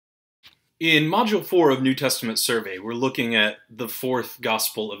In Module 4 of New Testament Survey, we're looking at the fourth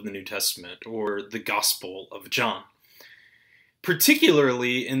Gospel of the New Testament, or the Gospel of John.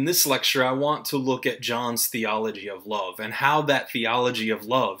 Particularly in this lecture, I want to look at John's theology of love and how that theology of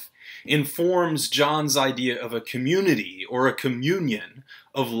love informs John's idea of a community or a communion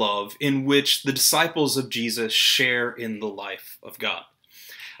of love in which the disciples of Jesus share in the life of God.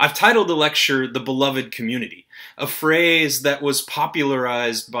 I've titled the lecture, "The Beloved Community," a phrase that was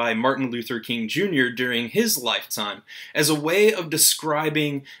popularized by Martin Luther King Jr. during his lifetime as a way of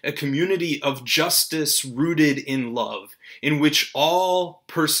describing a community of justice rooted in love, in which all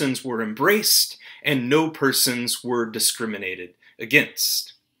persons were embraced and no persons were discriminated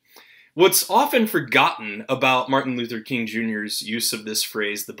against. What's often forgotten about Martin Luther King Jr.'s use of this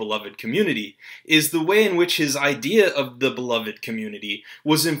phrase, the beloved community, is the way in which his idea of the beloved community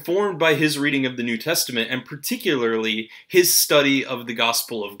was informed by his reading of the New Testament, and particularly his study of the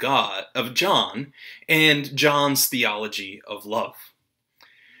Gospel of John, and John's theology of love.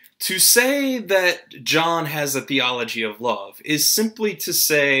 To say that John has a theology of love is simply to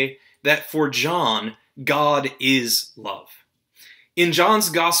say that for John, God is love. In John's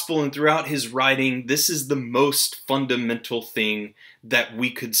gospel and throughout his writing, this is the most fundamental thing that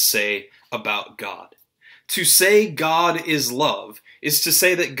we could say about God. To say God is love is to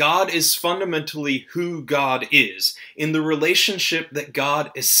say that God is fundamentally who God is in the relationship that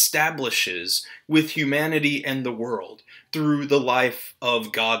God establishes with humanity and the world through the life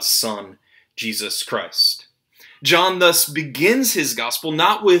of God's Son, Jesus Christ. John thus begins his gospel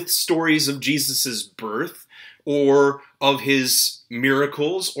not with stories of Jesus' birth or of his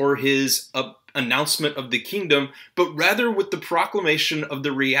miracles or his announcement of the kingdom, but rather with the proclamation of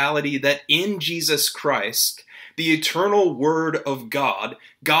the reality that in Jesus Christ, the eternal Word of God,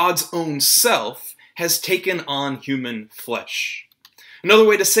 God's own self, has taken on human flesh. Another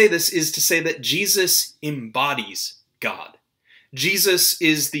way to say this is to say that Jesus embodies God. Jesus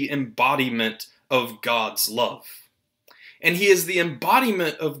is the embodiment of God's love. And he is the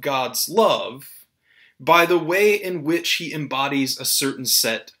embodiment of God's love by the way in which he embodies a certain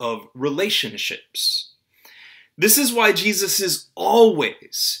set of relationships. This is why Jesus is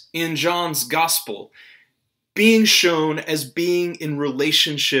always, in John's gospel, being shown as being in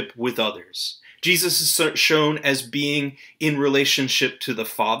relationship with others. Jesus is shown as being in relationship to the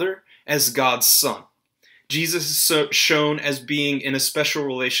Father as God's Son. Jesus is shown as being in a special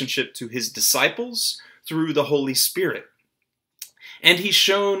relationship to his disciples through the Holy Spirit. And he's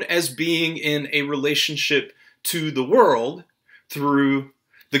shown as being in a relationship to the world through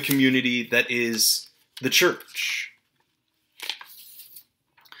the community that is the church.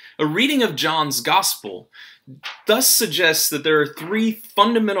 A reading of John's gospel thus suggests that there are three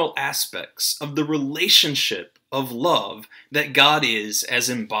fundamental aspects of the relationship of love that God is as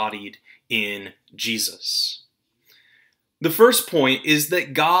embodied in Jesus. The first point is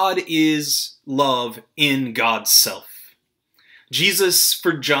that God is love in God's self. Jesus,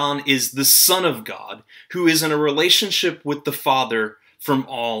 for John, is the Son of God, who is in a relationship with the Father from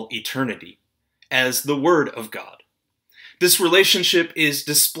all eternity, as the Word of God. This relationship is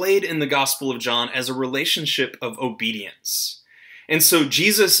displayed in the Gospel of John as a relationship of obedience. And so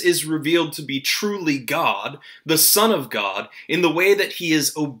Jesus is revealed to be truly God, the Son of God, in the way that he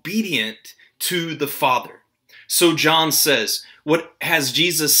is obedient to the Father. So John says, what has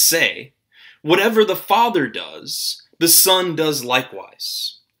Jesus say? Whatever the Father does, the Son does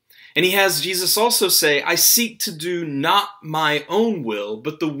likewise. And he has Jesus also say, I seek to do not my own will,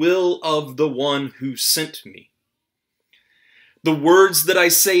 but the will of the one who sent me. The words that I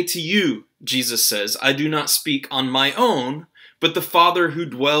say to you, Jesus says, I do not speak on my own, but the Father who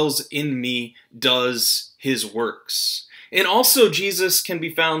dwells in me does his works. And also Jesus can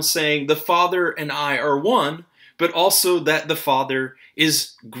be found saying, the Father and I are one, but also that the Father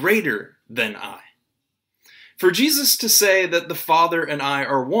is greater than I. For Jesus to say that the Father and I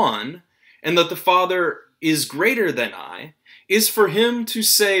are one, and that the Father is greater than I, is for him to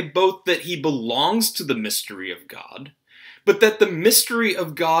say both that he belongs to the mystery of God, but that the mystery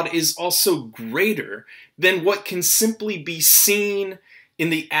of God is also greater than what can simply be seen in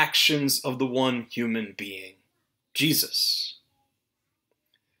the actions of the one human being, Jesus.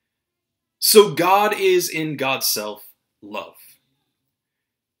 So God is in God's self love.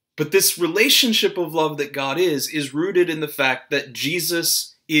 But this relationship of love that God is rooted in the fact that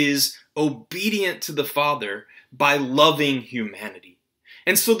Jesus is obedient to the Father by loving humanity.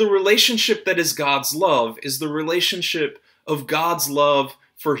 And so the relationship that is God's love is the relationship of God's love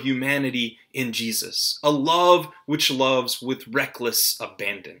for humanity in Jesus, a love which loves with reckless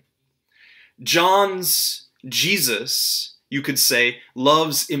abandon. John's Jesus you could say,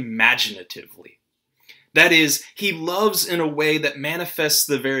 loves imaginatively. That is, he loves in a way that manifests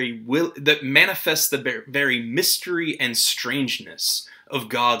the very mystery and strangeness of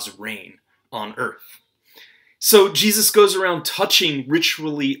God's reign on earth. So Jesus goes around touching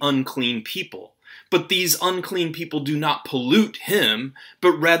ritually unclean people, but these unclean people do not pollute him,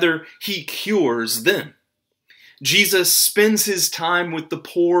 but rather he cures them. Jesus spends his time with the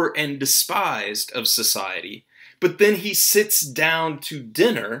poor and despised of society, but then he sits down to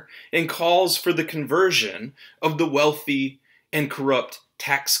dinner and calls for the conversion of the wealthy and corrupt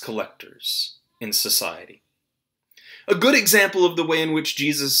tax collectors in society. A good example of the way in which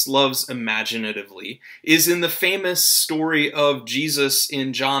Jesus loves imaginatively is in the famous story of Jesus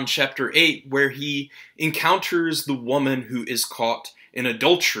in John chapter 8, where he encounters the woman who is caught in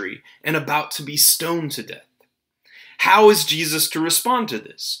adultery and about to be stoned to death. How is Jesus to respond to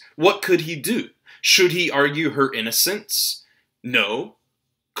this? What could he do? Should he argue her innocence? No.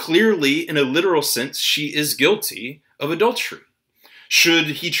 Clearly, in a literal sense, she is guilty of adultery. Should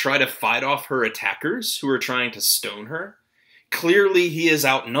he try to fight off her attackers who are trying to stone her? Clearly, he is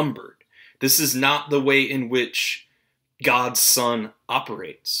outnumbered. This is not the way in which God's Son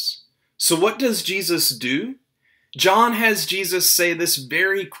operates. So what does Jesus do? John has Jesus say this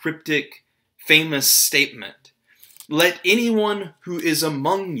very cryptic, famous statement. Let anyone who is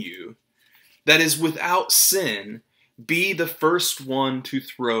among you that is without sin be the first one to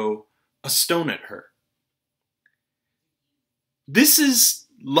throw a stone at her. This is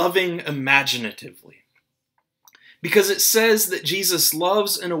loving imaginatively, because it says that Jesus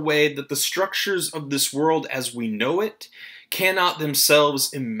loves in a way that the structures of this world as we know it cannot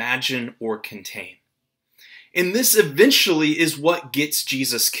themselves imagine or contain. And this eventually is what gets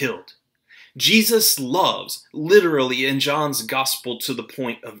Jesus killed. Jesus loves, literally in John's gospel, to the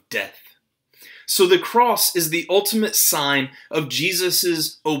point of death. So the cross is the ultimate sign of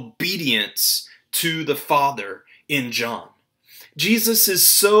Jesus' obedience to the Father in John. Jesus is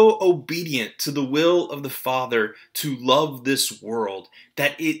so obedient to the will of the Father to love this world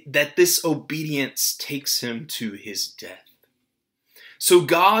that this obedience takes him to his death. So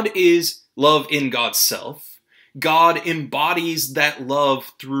God is love in God's self. God embodies that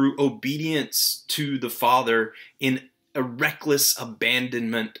love through obedience to the Father in a reckless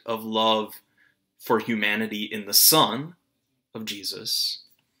abandonment of love for humanity in the Son of Jesus.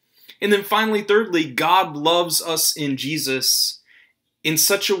 And then finally, thirdly, God loves us in Jesus in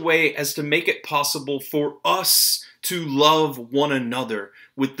such a way as to make it possible for us to love one another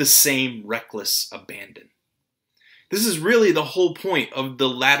with the same reckless abandon. This is really the whole point of the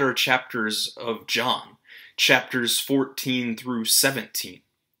latter chapters of John, chapters 14 through 17,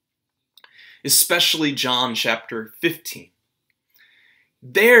 especially John chapter 15.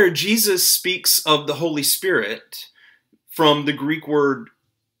 There, Jesus speaks of the Holy Spirit from the Greek word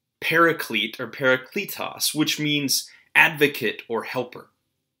paraclete or parakletos, which means advocate or helper.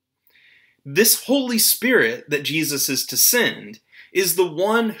 This Holy Spirit that Jesus is to send is the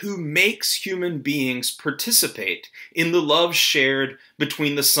one who makes human beings participate in the love shared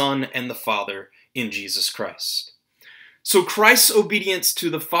between the Son and the Father in Jesus Christ. So Christ's obedience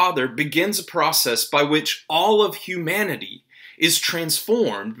to the Father begins a process by which all of humanity is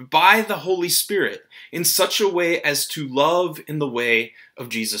transformed by the Holy Spirit in such a way as to love in the way of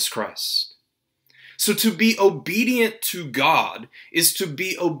Jesus Christ. So to be obedient to God is to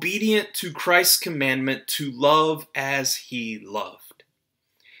be obedient to Christ's commandment to love as he loved.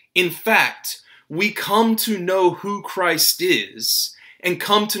 In fact, we come to know who Christ is and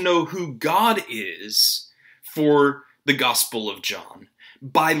come to know who God is for the Gospel of John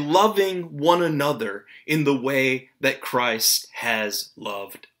by loving one another in the way that Christ has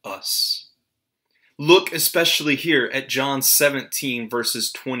loved us. Look especially here at John 17,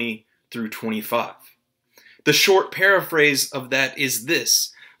 verses 20 through 25. The short paraphrase of that is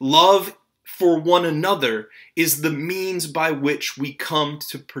this: love for one another is the means by which we come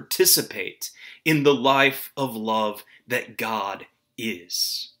to participate in the life of love that God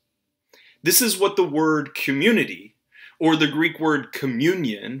is. This is what the word community, or the Greek word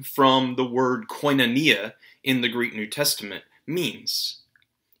communion from the word koinonia in the Greek New Testament, means.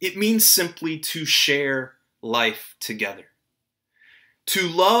 It means simply to share life together. To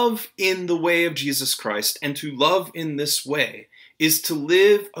love in the way of Jesus Christ and to love in this way is to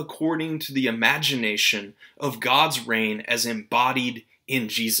live according to the imagination of God's reign as embodied in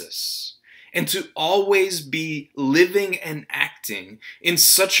Jesus, and to always be living and acting in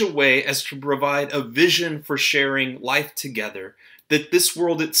such a way as to provide a vision for sharing life together that this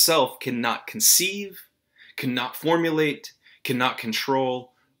world itself cannot conceive, cannot formulate, cannot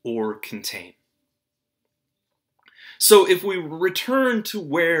control, or contain. So if we return to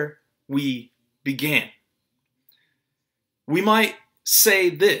where we began, we might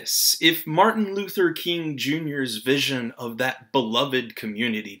say this: if Martin Luther King Jr.'s vision of that beloved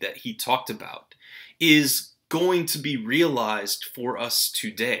community that he talked about is going to be realized for us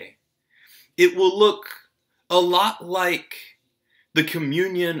today, it will look a lot like the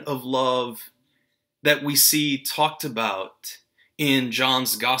communion of love that we see talked about in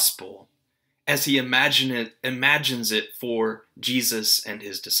John's Gospel as he imagines it for Jesus and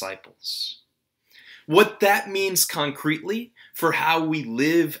his disciples. What that means concretely for how we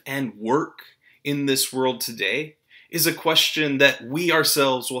live and work in this world today is a question that we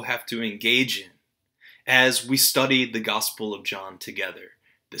ourselves will have to engage in as we study the Gospel of John together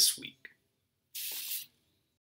this week.